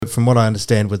from what I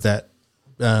understand with that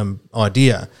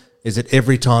idea is that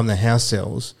every time the house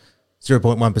sells,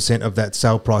 0.1% of that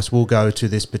sale price will go to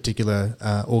this particular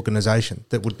organisation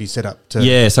that would be set up to...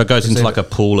 Yeah, so it goes into like a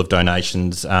pool of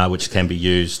donations which can be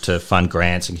used to fund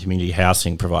grants and community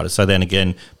housing providers. So then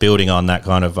again, building on that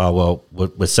kind of,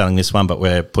 we're selling this one, but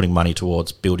we're putting money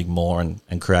towards building more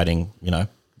and creating,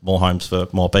 more homes for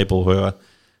more people who are,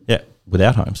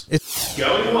 without homes.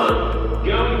 Going once,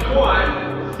 going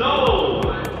twice, sold!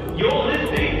 You're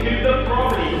listening to The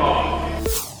Property Pod.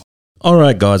 All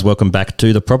right, guys, welcome back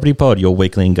to The Property Pod, your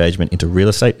weekly engagement into real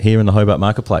estate here in the Hobart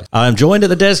Marketplace. I'm joined at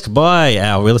the desk by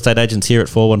our real estate agents here at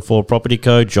 414 Property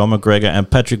Co, John McGregor and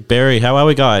Patrick Berry. How are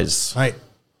we, guys? Mate,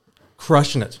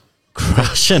 crushing it.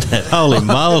 Crushing it. Holy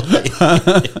moly.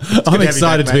 I'm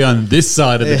excited to be on this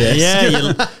side of the desk.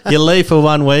 Yeah, you leave for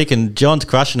 1 week and John's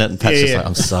crushing it and Pat's just like,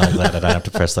 I'm so glad I don't have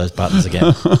to press those buttons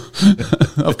again.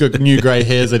 I've got new grey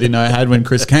hairs I didn't know I had when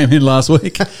Chris came in last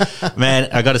week. Man,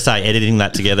 I got to say, editing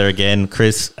that together again,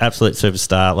 Chris, absolute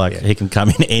superstar. Like, he can come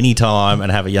in any time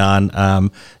and have a yarn.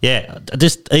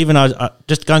 Just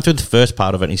going through the first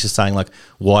part of it, he's just saying, like,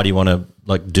 why do you want to,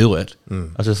 do it? I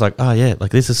was just like,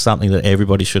 this is something that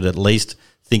everybody should at least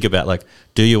think about. Like,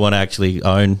 do you want to actually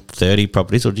own 30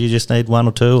 properties or do you just need one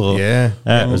or two? Or,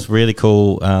 it was really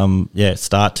cool.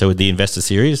 Start to the investor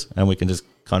series and we can just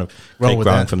kind of keep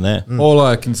growing from there. All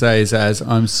I can say is,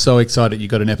 I'm so excited you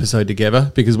got an episode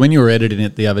together, because when you were editing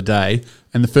it the other day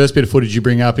and the first bit of footage you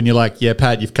bring up and you're like, yeah,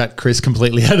 Pat, you've cut Chris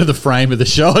completely out of the frame of the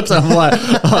shot. I'm like,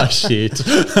 oh, shit.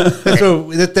 So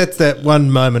that's that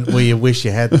one moment where you wish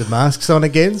you had the masks on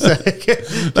again. So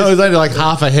that was only like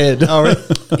half a head. Oh,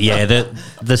 really? Yeah,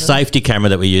 the safety camera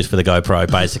that we used for the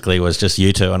GoPro basically was just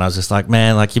you two, and I was just like,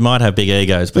 man, like you might have big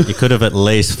egos, but you could have at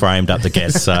least framed up the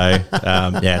guests. So,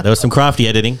 there was some crafty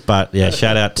editing, but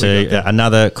shout out to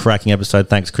another cracking episode.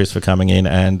 Thanks, Chris, for coming in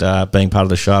and being part of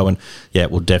the show, and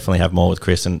we'll definitely have more with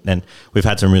Chris, and we've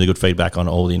had some really good feedback on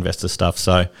all the investor stuff.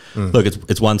 So, look,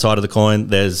 it's one side of the coin.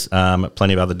 There's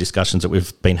plenty of other discussions that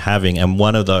we've been having, and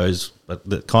one of those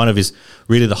that kind of is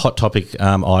really the hot topic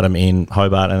item in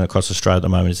Hobart and across Australia at the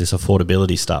moment is this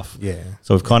affordability stuff. Yeah.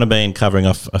 So we've kind of been covering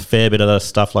off a fair bit of the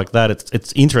stuff like that.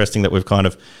 It's interesting that we've kind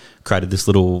of created this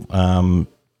little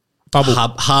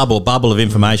bubble of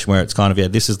information where it's kind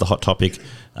of, this is the hot topic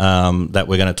that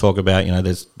we're going to talk about.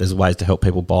 There's ways to help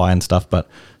people buy and stuff, but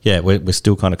we're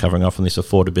still kind of covering off on this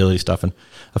affordability stuff, and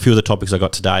a few of the topics I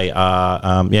got today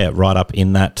are right up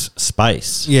in that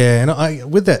space. Yeah, and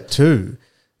with that too,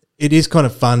 it is kind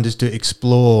of fun just to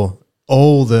explore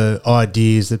all the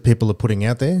ideas that people are putting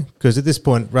out there, because at this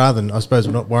point, rather than, I suppose,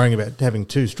 we're not worrying about having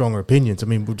too stronger opinions. I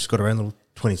mean, we've just got our own little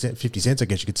 20 cents, 50 cents, I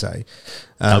guess you could say.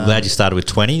 I'm glad you started with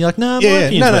 20. You're like, no, my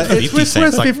opinion's worth 50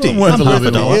 cents. Worth 50. I'm half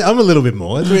a dollar. I'm a little bit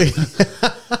more.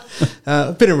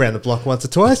 I've been around the block once or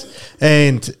twice.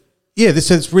 And, so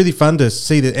it's really fun to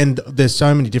see that. And there's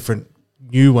so many different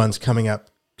new ones coming up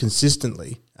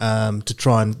consistently to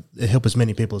try and help as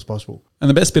many people as possible. And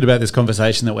the best bit about this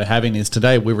conversation that we're having is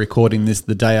today we're recording this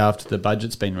the day after the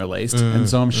budget's been released. And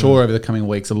so I'm sure over the coming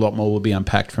weeks a lot more will be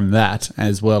unpacked from that,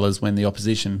 as well as when the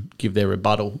opposition give their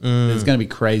rebuttal. There's going to be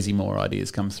crazy more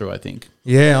ideas come through, I think.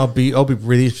 Yeah, I'll be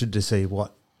really interested to see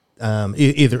what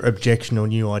either objection or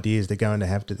new ideas they're going to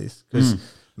have to this.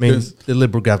 Because the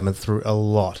Liberal government threw a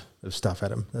lot of stuff at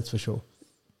them, that's for sure.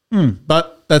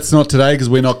 But that's not today, because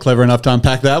we're not clever enough to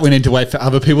unpack that. We need to wait for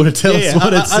other people to tell us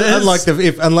what it says.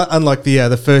 Unlike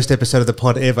the first episode of the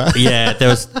pod ever. Yeah,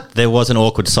 there was an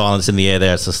awkward silence in the air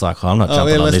there. It's just like, I'm not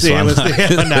jumping on this one.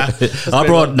 I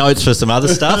brought notes for some other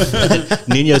stuff.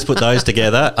 Nino's put those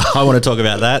together. I want to talk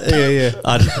about that.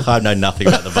 I know nothing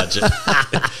about the budget.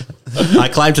 I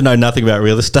claim to know nothing about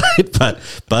real estate, but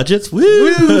budgets,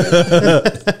 woo!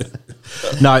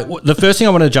 No, the first thing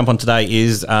I want to jump on today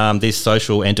is this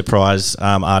social enterprise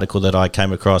article that I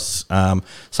came across,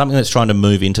 something that's trying to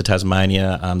move into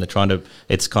Tasmania.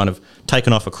 It's kind of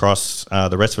taken off across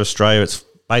the rest of Australia. It's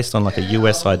based on like a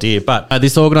US idea, but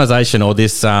this organisation, or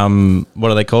this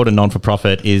what are they called, a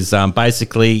non-for-profit, is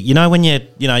basically, when you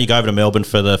go over to Melbourne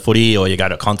for the footy, or you go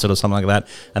to a concert or something like that,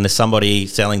 and there's somebody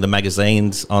selling the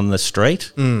magazines on the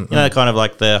street, kind of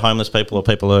like the homeless people or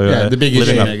people who the big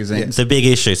issue magazines. The big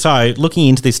issue. So looking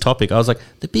into this topic, I was like,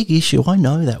 the big issue, I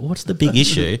know that. What's the big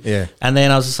issue? And then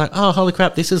I was just like, oh, holy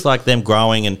crap, this is like them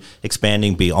growing and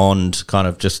expanding beyond kind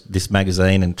of just this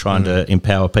magazine and trying to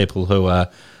empower people who are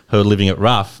living it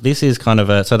rough. This is kind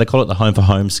of so they call it the Home for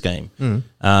Home scheme.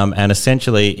 And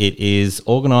essentially it is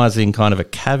organising kind of a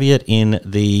caveat in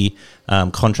the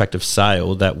contract of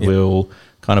sale that will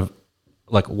kind of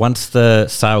like once the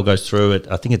sale goes through,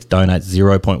 I think it donates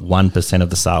 0.1% of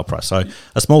the sale price. So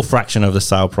a small fraction of the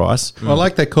sale price. Well, I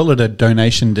like they call it a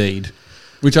donation deed,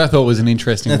 which I thought was an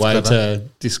interesting way clever. to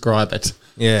describe it.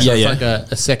 Yeah. So Yeah, it's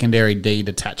like a secondary deed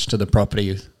attached to the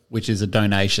property, which is a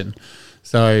donation.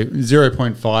 So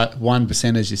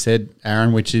 0.1%, as you said,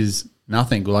 Aaron, which is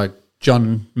nothing. Like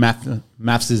John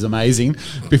maths is amazing.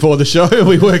 Before the show,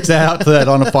 we worked out that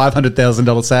on a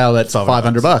 $500,000 sale, that's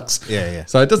 $500. Yeah.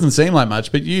 So it doesn't seem like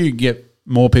much, but you get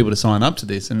more people to sign up to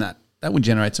this, and that would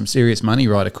generate some serious money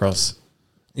right across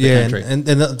the country. And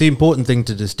the important thing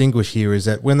to distinguish here is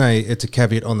that when it's a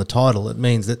caveat on the title, it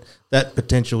means that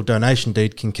potential donation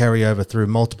deed can carry over through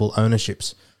multiple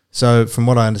ownerships. So from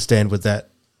what I understand with that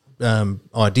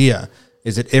idea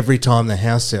is that every time the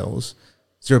house sells,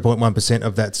 0.1%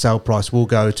 of that sale price will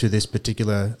go to this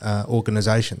particular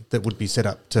organisation that would be set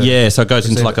up to... Yeah, so it goes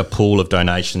into receive like a pool of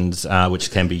donations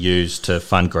which can be used to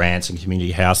fund grants and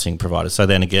community housing providers. So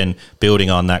then again,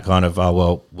 building on that kind of,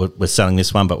 we're selling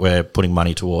this one, but we're putting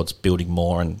money towards building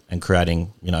more and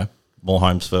creating, more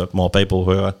homes for more people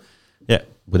who are,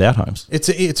 without homes.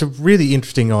 It's a really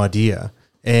interesting idea,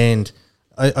 and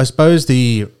I suppose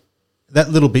that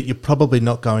little bit you're probably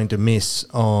not going to miss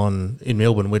in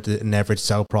Melbourne with an average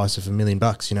sale price of $1 million.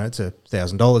 It's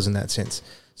 $1,000 in that sense.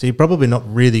 So you're probably not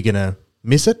really going to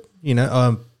miss it.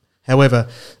 However,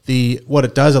 what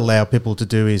it does allow people to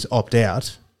do is opt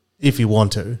out if you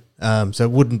want to. So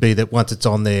it wouldn't be that once it's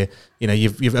on there,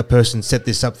 you've a person set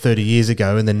this up 30 years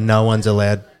ago and then no one's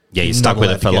allowed. Yeah, you're stuck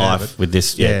with it for life with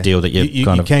this deal that you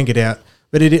can get out.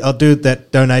 But I'll do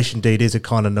that. Donation deed is a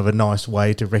kind of a nice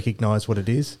way to recognise what it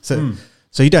is.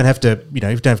 So you don't have to, you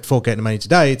don't have to fork out the money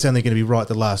today. It's only going to be right at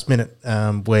the last minute,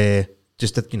 where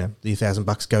just the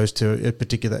 $1,000 goes to a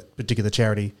particular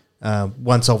charity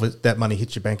once all that money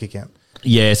hits your bank account.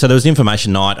 Yeah, so there was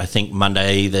information night, I think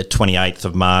Monday the 28th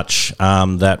of March,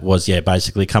 that was,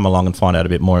 basically come along and find out a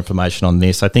bit more information on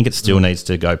this. I think it still needs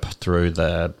to go through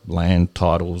the land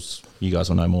titles. You guys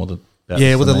will know more about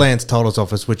this the than me. Lands Titles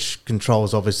Office, which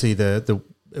controls obviously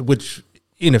which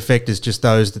in effect is just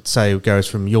those that say it goes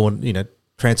from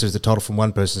transfers the title from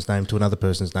one person's name to another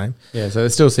person's name. Yeah, so they're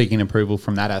still seeking approval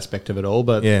from that aspect of it all,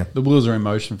 but the wheels are in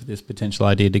motion for this potential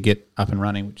idea to get up and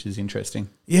running, which is interesting.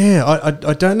 Yeah,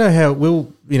 I don't know how it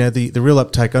will, the real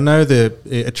uptake. I know the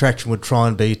attraction would try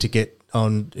and be to get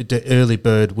on the early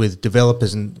bird with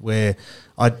developers, and where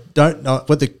I don't know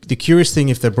what the curious thing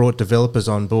if they brought developers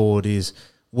on board is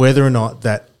whether or not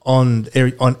that on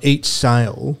each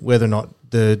sale, whether or not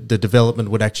the development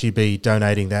would actually be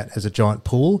donating that as a giant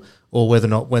pool, or whether or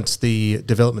not once the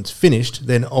development's finished,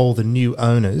 then all the new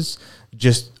owners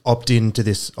just opt into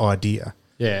this idea.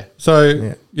 Yeah.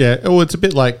 So, it's a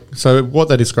bit like, so what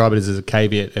they describe it as a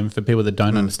caveat, and for people that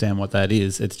don't understand what that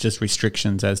is, it's just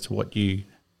restrictions as to what you're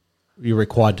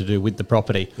required to do with the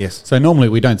property. Yes. So normally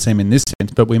we don't see them in this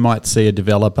sense, but we might see a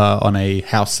developer on a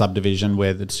house subdivision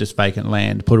where it's just vacant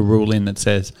land, put a rule in that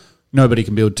says nobody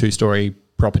can build 2-story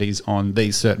properties on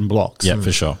these certain blocks. Yeah,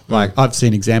 for sure. Like I've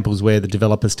seen examples where the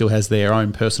developer still has their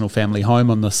own personal family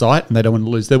home on the site and they don't want to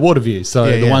lose their water view.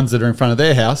 So the ones that are in front of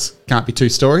their house can't be 2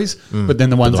 stories, but then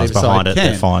the ones either behind side it, can.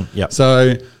 they're fine. Yep.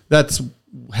 So that's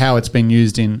how it's been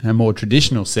used in a more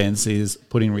traditional sense, is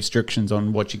putting restrictions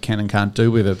on what you can and can't do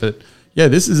with it. But yeah,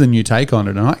 this is a new take on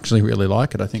it, and I actually really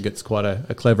like it. I think it's quite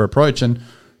a clever approach. And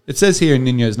it says here in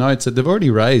Nino's notes that they've already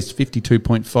raised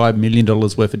 $52.5 million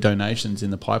worth of donations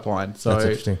in the pipeline. So That's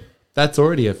interesting. That's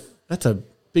already a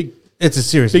big, it's a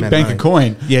serious big amount bank money. of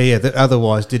coin. Yeah, that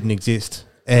otherwise didn't exist.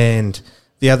 And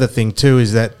the other thing too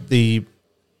is that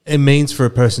it means for a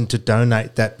person to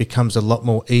donate that becomes a lot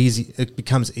more easy. It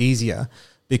becomes easier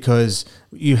because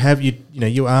you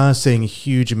are seeing a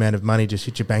huge amount of money just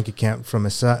hit your bank account from a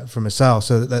sale.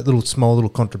 So that small little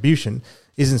contribution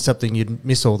isn't something you'd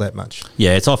miss all that much.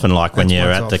 Yeah, it's often like when That's you're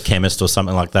once at the off. chemist or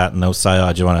something like that, and they'll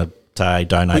say, do you want to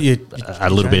donate a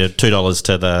little bit of $2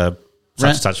 to the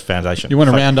such foundation? You want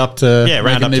to round up to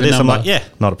round up to this. I'm like,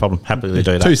 not a problem. Happily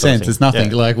do that. 2 cents, it's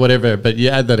nothing, like whatever. But you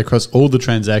add that across all the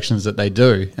transactions that they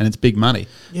do, and it's big money.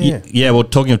 Yeah. Well,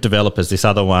 talking of developers, this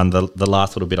other one, the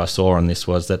last little bit I saw on this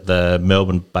was that the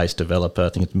Melbourne-based developer, I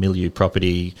think it's Milieu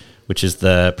Property, which is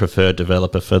the preferred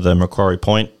developer for the Macquarie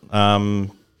Point.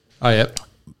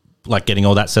 Like getting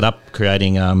all that set up,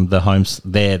 creating the homes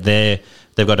there.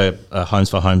 They've got a homes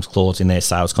for homes clause in their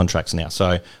sales contracts now.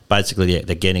 So basically,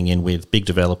 they're getting in with big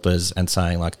developers and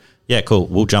saying like, yeah, cool,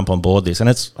 we'll jump on board this. And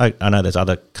I know there's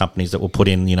other companies that will put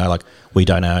in, like we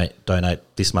donate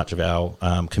this much of our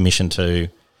commission to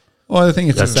Well, I think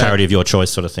it's That's just charity of your choice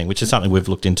sort of thing, which is something we've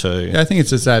looked into. Yeah, I think it's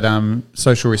just that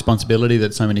social responsibility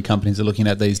that so many companies are looking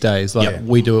at these days. Like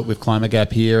we do it with Climate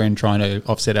Gap here and trying to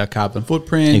offset our carbon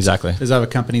footprint. Exactly. There's other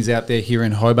companies out there here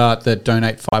in Hobart that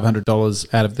donate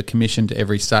 $500 out of the commission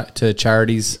to to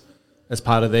charities as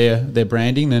part of their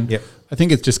branding. And I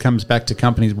think it just comes back to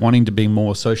companies wanting to be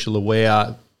more social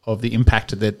aware of the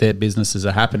impact that their businesses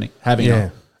are having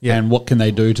and what can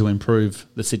they do to improve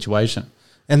the situation.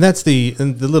 And that's the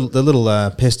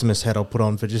little pessimist hat I'll put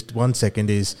on for just 1 second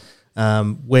is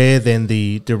where then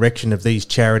the direction of these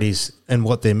charities and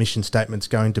what their mission statement's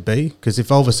going to be. Because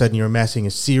if all of a sudden you're amassing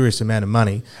a serious amount of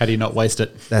money, how do you not waste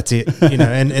it? That's it.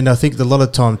 And I think a lot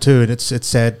of time too, and it's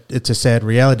sad. It's a sad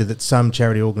reality that some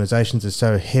charity organisations are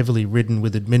so heavily ridden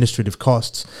with administrative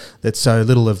costs that so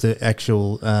little of the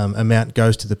actual amount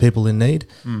goes to the people in need.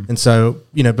 And so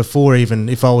before even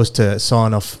if I was to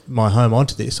sign off my home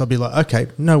onto this, I'd be like, okay,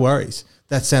 no worries.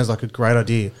 That sounds like a great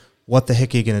idea. What the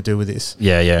heck are you going to do with this?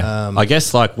 Yeah. I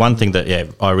guess like one thing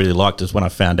that I really liked is when I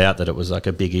found out that it was like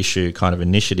a big issue kind of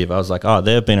initiative. I was like, oh,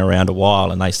 they've been around a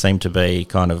while and they seem to be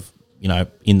kind of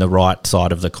in the right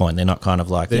side of the coin. They're not kind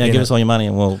of like give us all your money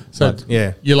and we'll. So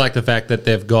you like the fact that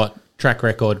they've got track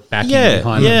record backing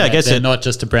behind them. Yeah, I guess they're not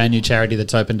just a brand new charity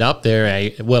that's opened up. They're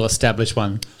a well-established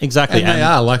one. Exactly. And they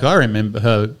are. Like I remember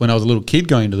her when I was a little kid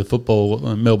going to the football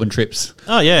Melbourne trips.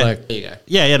 Oh, yeah. Like, there you go.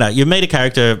 Yeah, no, you meet a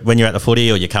character when you're at the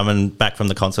footy or you're coming back from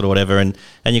the concert or whatever and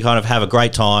you kind of have a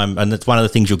great time and it's one of the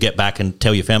things you'll get back and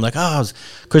tell your family, like, oh, I was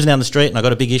cruising down the street and I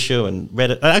got a big issue and read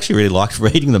it. I actually really liked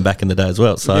reading them back in the day as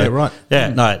well. So yeah, right. Yeah,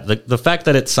 no, the fact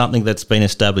that it's something that's been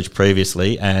established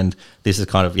previously and this is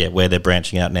kind of, where they're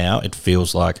branching out now, it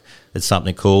feels like it's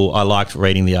something cool. I liked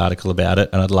reading the article about it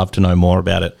and I'd love to know more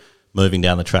about it moving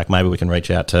down the track. Maybe we can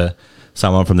reach out to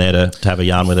someone from there to have a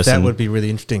yarn with us. That would be really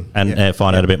interesting. And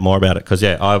find out a bit more about it. Because,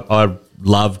 I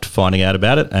loved finding out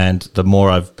about it. And the more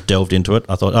I've delved into it,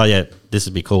 I thought, this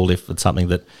would be cool if it's something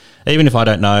that, even if I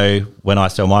don't know when I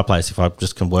sell my place, if I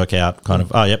just can work out kind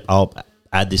of, I'll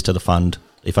add this to the fund.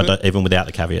 If I don't, even without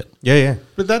the caveat. Yeah.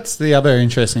 But that's the other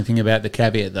interesting thing about the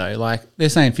caveat, though. Like, they're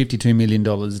saying $52 million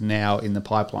now in the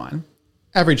pipeline.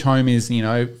 Average home is,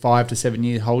 5 to 7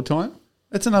 year hold time.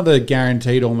 That's another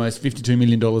guaranteed almost $52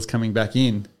 million coming back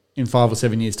in 5 or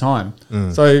 7 years' time.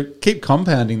 So keep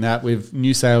compounding that with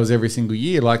new sales every single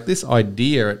year. Like this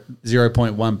idea at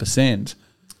 0.1%,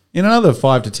 in another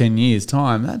 5 to 10 years'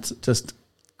 time, that's just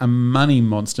a money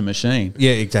monster machine.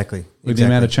 Yeah, exactly. With the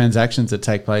amount of transactions that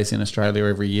take place in Australia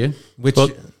every year. Well,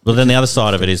 then the other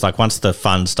side of it is like once the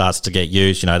fund starts to get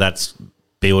used, that's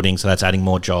building, so that's adding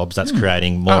more jobs, that's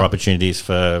creating more opportunities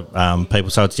for people.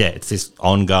 So it's this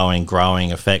ongoing,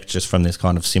 growing effect just from this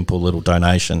kind of simple little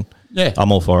donation. Yeah.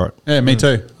 I'm all for it. Yeah, me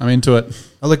too. I'm into it.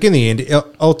 Well, look, in the end,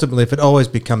 ultimately, if it always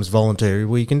becomes voluntary,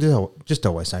 well, you can just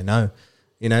always say no.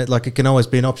 Like it can always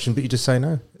be an option, but you just say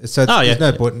no. So there's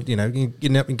no point,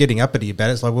 getting uppity about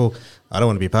it. It's like, well, I don't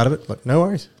want to be a part of it. Like, no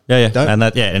worries. Yeah. Don't.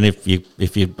 And if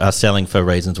you are selling for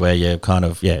reasons where you're kind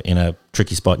of in a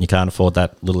tricky spot and you can't afford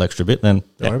that little extra bit, then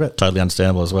don't worry about it. Totally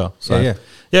understandable as well. So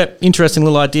yeah, interesting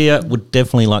little idea. Would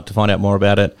definitely like to find out more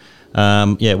about it.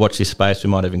 Watch this space. We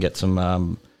might even get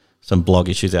some blog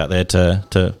issues out there to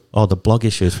the blog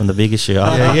issues from the big issue.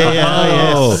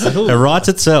 It writes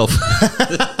itself.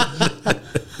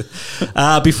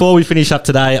 Before we finish up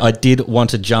today, I did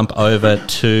want to jump over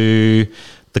to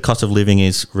the cost of living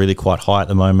is really quite high at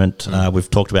the moment. We've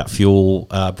talked about fuel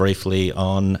briefly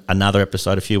on another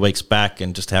episode a few weeks back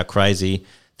and just how crazy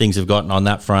things have gotten on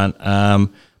that front.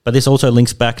 But this also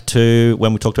links back to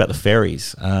when we talked about the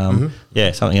ferries.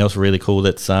 Something else really cool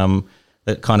that's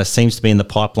that kind of seems to be in the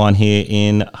pipeline here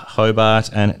in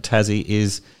Hobart and Tassie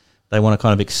is they want to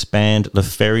kind of expand the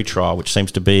ferry trial, which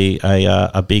seems to be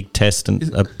a big test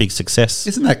and a big success.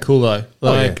 Isn't that cool though?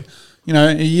 Like,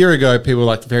 a year ago, people were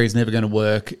like, the ferry's never going to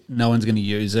work. No one's going to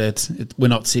use it. We're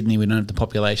not Sydney. We don't have the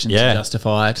population to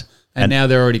justify it. And now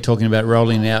they're already talking about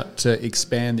rolling out to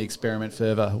expand the experiment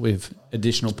further with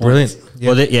additional points. Brilliant.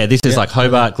 Yeah. Well, this is like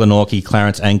Hobart, Glenorchy,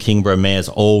 Clarence and Kingborough mayors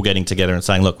all getting together and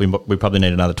saying, look, we probably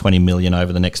need another 20 million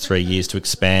over the next 3 years to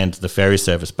expand the ferry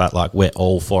service, but like we're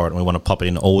all for it and we want to pop it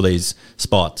in all these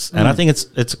spots. And I think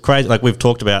it's crazy. Like we've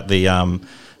talked about the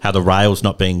how the rail's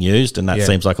not being used and that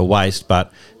seems like a waste,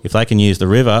 but if they can use the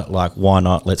river, like why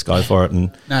not? Let's go for it.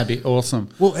 And that'd be awesome.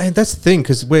 Well, and that's the thing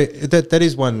because that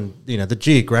is one, the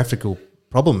geographical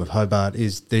problem of Hobart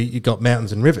is you've got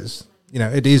mountains and rivers.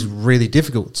 It is really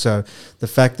difficult. So the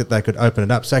fact that they could open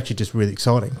it up is actually just really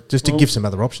exciting, just to give some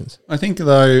other options. I think,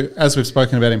 though, as we've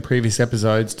spoken about in previous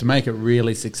episodes, to make it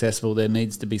really successful, there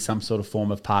needs to be some sort of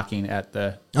form of parking at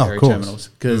the ferry terminals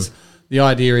because the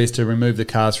idea is to remove the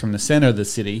cars from the centre of the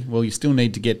city. Well, you still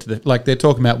need to get to the, like they're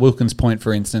talking about Wilkins Point,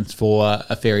 for instance, for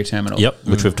a ferry terminal. Yep,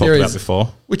 which we've talked There about is-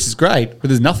 before. Which is great, but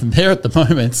there's nothing there at the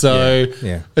moment. So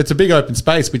Yeah. it's a big open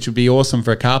space, which would be awesome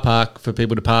for a car park for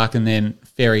people to park and then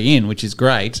ferry in, which is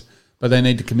great. But they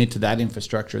need to commit to that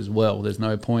infrastructure as well. There's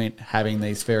no point having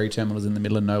these ferry terminals in the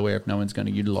middle of nowhere if no one's going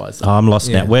to utilise them. Oh, I'm lost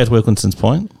Yeah. now. Where's Wilkinson's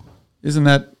Point? Isn't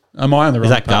that? Am I on the wrong?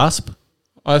 Is that path? Gasp?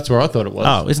 Oh, that's where I thought it was.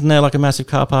 Oh, isn't there like a massive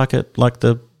car park at like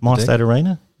the MyState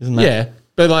Arena? Isn't that? yeah,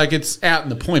 but like it's out in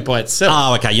the point by itself.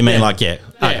 Oh, okay. You mean Yeah. like, yeah.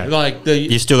 Yeah, Okay. like the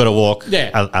You still got to walk.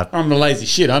 yeah. I'm the lazy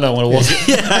shit. I don't want to walk.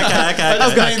 Okay.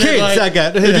 I've got kids. I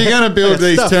got. If you're going to build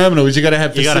these Stuff. terminals, you got to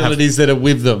have You gotta have- facilities that are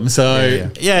with them. So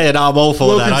Yeah, no, I'm all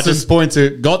for that. I Wilkinson's just, Point's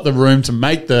got the room to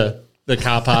make the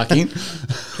car parking.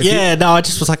 yeah, no, I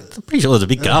just was like, I'm pretty sure there's a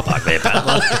big car park there, but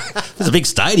like, there's a big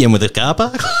stadium with a car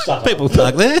park. People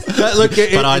park there. Look,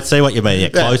 But I see what you mean. Yeah,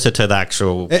 closer to the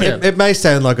actual. It may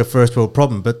sound like a first world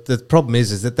problem, but the problem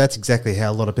is that that's exactly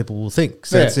how a lot of people will think.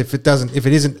 So Yeah. it's, if it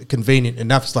isn't convenient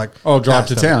enough, it's like I'll drive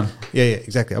to so- town. Yeah,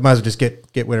 exactly. I might as well just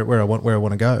get where I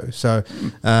want to go. So,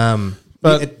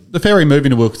 But the ferry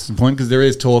moving to Wilkinson Point, because there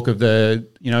is talk of the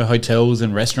hotels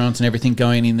and restaurants and everything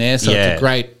going in there, so Yeah. it's a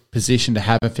great position to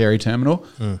have a ferry terminal.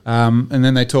 And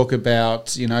then they talk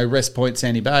about Rest Point,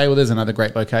 Sandy Bay. Well, there's another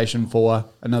great location for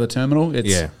another terminal.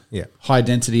 It's yeah. high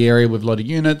density area with a lot of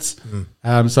units.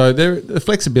 So the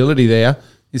flexibility there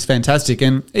is fantastic.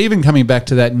 And even coming back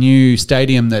to that new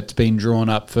stadium that's been drawn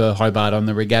up for Hobart on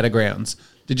the regatta grounds.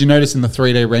 Did you notice in the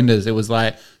 3D renders, it was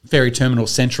like Ferry Terminal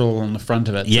Central on the front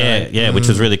of it? Yeah, which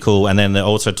was really cool. And then they're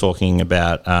also talking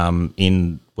about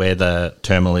in where the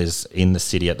terminal is in the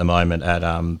city at the moment at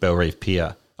Bell Reef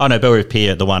Pier. Oh, no, Bell Reef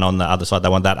Pier, the one on the other side, they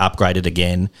want that upgraded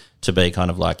again to be kind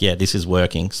of like, yeah, this is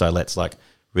working, so let's like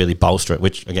really bolster it,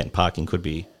 which, again, parking could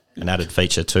be an added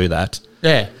feature to that.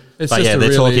 Yeah. It's But just yeah, a they're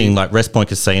really- talking like Rest Point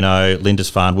Casino,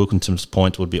 Lindisfarne, Wilkinson's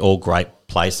Point would be all great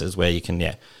places where you can,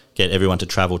 get everyone to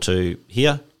travel to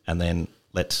here and then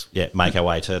let's make our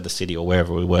way to the city or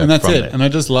wherever we work And that's from it. there. And I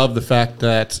just love the fact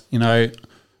that,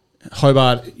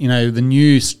 Hobart, the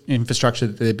new infrastructure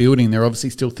that they're building, they're obviously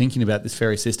still thinking about this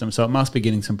ferry system. So it must be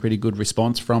getting some pretty good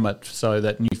response from it so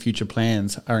that new future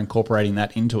plans are incorporating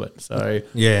that into it. So,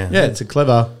 Yeah. it's a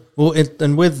clever. Well,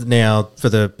 and with now for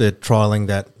the trialing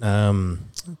that,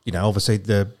 obviously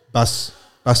the bus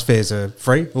fares are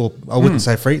free. Well, I wouldn't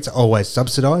say free; it's always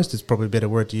subsidised. It's probably a better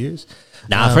word to use.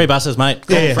 Nah, free buses, mate.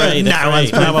 Call Yeah. free. No one's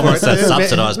paying No one for wants it. that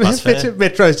subsidised bus fare.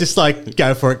 Metro's just like,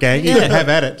 go for it, gang. You can have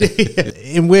at it.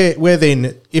 And where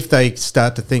then, if they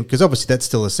start to think, because obviously that's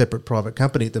still a separate private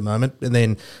company at the moment, and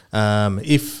then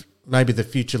if maybe the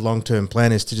future long-term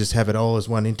plan is to just have it all as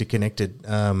one interconnected,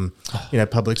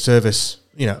 public service,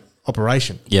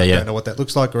 operation. Yeah, I yeah. don't know what that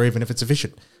looks like or even if it's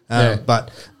efficient. Yeah.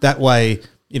 But that way,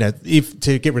 if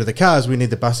to get rid of the cars, we need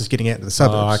the buses getting out into the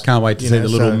suburbs. Oh, I can't wait to see the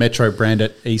little so- Metro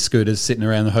branded e-scooters sitting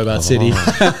around the Hobart City.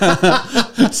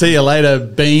 See you later,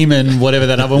 Beam and whatever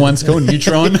that other one's called,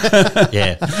 Neutron.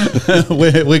 Yeah.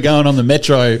 we're going on the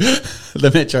Metro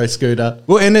scooter.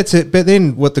 Well, and that's it. But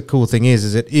then what the cool thing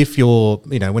is that if you're,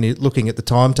 when you're looking at the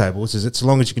timetables, is it's as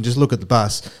long as you can just look at the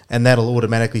bus and that'll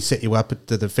automatically set you up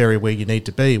to the ferry where you need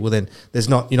to be. Well, then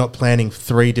you're not planning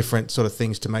three different sort of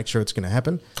things to make sure it's going to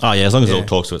happen. Oh, yeah, as long as it Yeah. all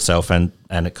talks to itself and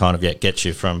it kind of gets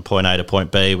you from point A to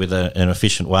point B with an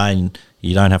efficient way and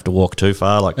you don't have to walk too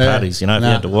far like Paddy's. If you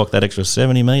had to walk that extra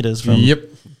 70 metres from... Yep.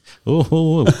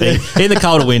 Ooh. In the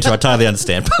colder winter, I totally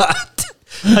understand.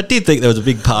 But I did think there was a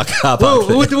big car park Well,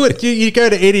 there. you go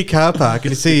to any car park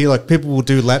and you see like people will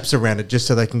do laps around it just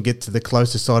so they can get to the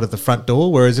closest side of the front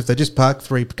door. Whereas if they just park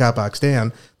 3 car parks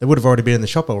down, they would have already been in the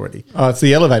shop already. Oh, it's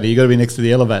the elevator. You got to be next to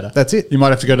the elevator. That's it. You might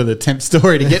have to go to the 10th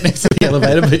story to get next to the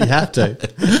elevator, but you have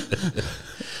to.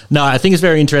 No, I think it's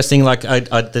very interesting. Like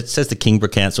it says the Kingborough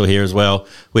Council here as well,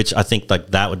 which I think like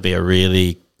that would be a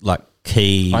really like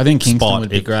key. I think Kingston spot would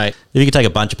be great. If you could take a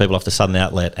bunch of people off the Southern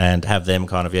Outlet and have them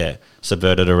kind of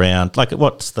subverted around. Like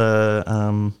what's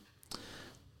the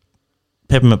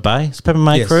Peppermint Bay? Is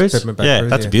Peppermint Bay Yes, cruise? Peppermint Bay cruise,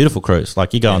 that's yeah. a beautiful cruise.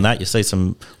 Like you go on that, you see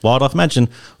some wildlife. Imagine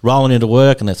rolling into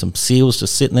work and there's some seals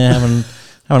just sitting there having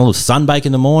a little sunbake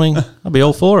in the morning. I'd be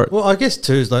all for it. Well, I guess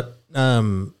too is like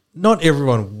not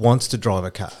everyone wants to drive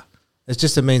a car. It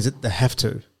just means that they have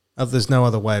to. There's no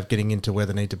other way of getting into where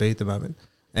they need to be at the moment.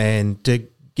 And to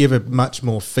give a much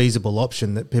more feasible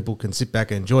option that people can sit back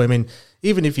and enjoy. I mean,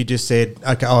 even if you just said,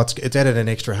 okay, it's added an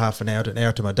extra half an hour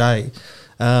to my day,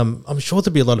 I'm sure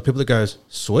there'll be a lot of people that goes,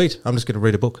 sweet, I'm just going to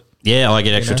read a book. Yeah, I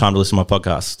get extra time to listen to my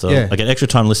podcast. So Yeah. I get extra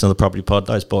time to listen to the Property Pod.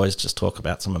 Those boys just talk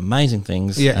about some amazing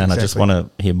things. Yeah, and I just want to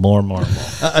hear more and more and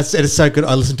more. It's so good.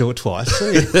 I listened to it twice.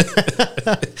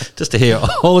 Just to hear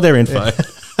all their info.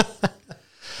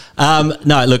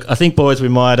 No, look, I think, boys, we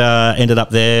might end it up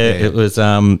there. Yeah. It was,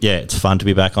 it's fun to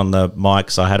be back on the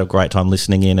mics. I had a great time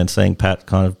listening in and seeing Pat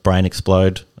kind of brain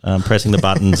explode, pressing the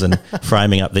buttons and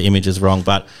framing up the images wrong.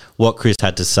 But what Chris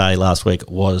had to say last week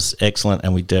was excellent,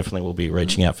 and we definitely will be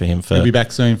reaching out for him. We'll be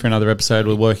back soon for another episode.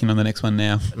 We're working on the next one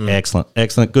now.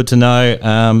 Excellent. Good to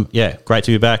know. Great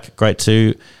to be back. Great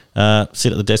to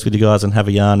sit at the desk with you guys and have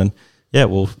a yarn. And yeah,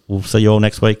 we'll see you all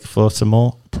next week for some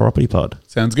more Property Pod.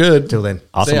 Sounds good. Till then.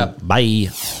 Awesome. See ya. Bye.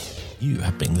 You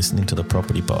have been listening to the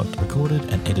Property Pod, recorded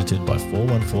and edited by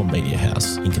 414 Media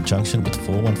House in conjunction with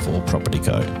 414 Property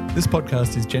Code. This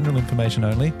podcast is general information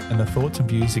only, and the thoughts and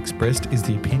views expressed is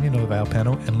the opinion of our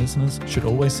panel, and listeners should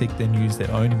always seek then use their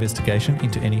own investigation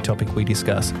into any topic we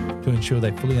discuss to ensure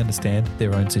they fully understand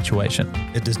their own situation.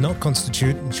 It does not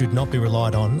constitute and should not be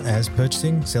relied on as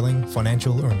purchasing, selling,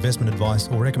 financial or investment advice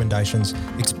or recommendations,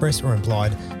 express or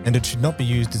implied, and it should not be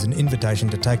used as an invitation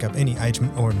to take up any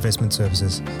agent or investment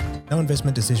services. No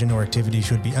investment decision or activity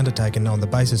should be undertaken on the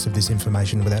basis of this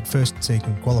information without first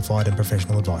seeking qualified and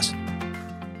professional advice.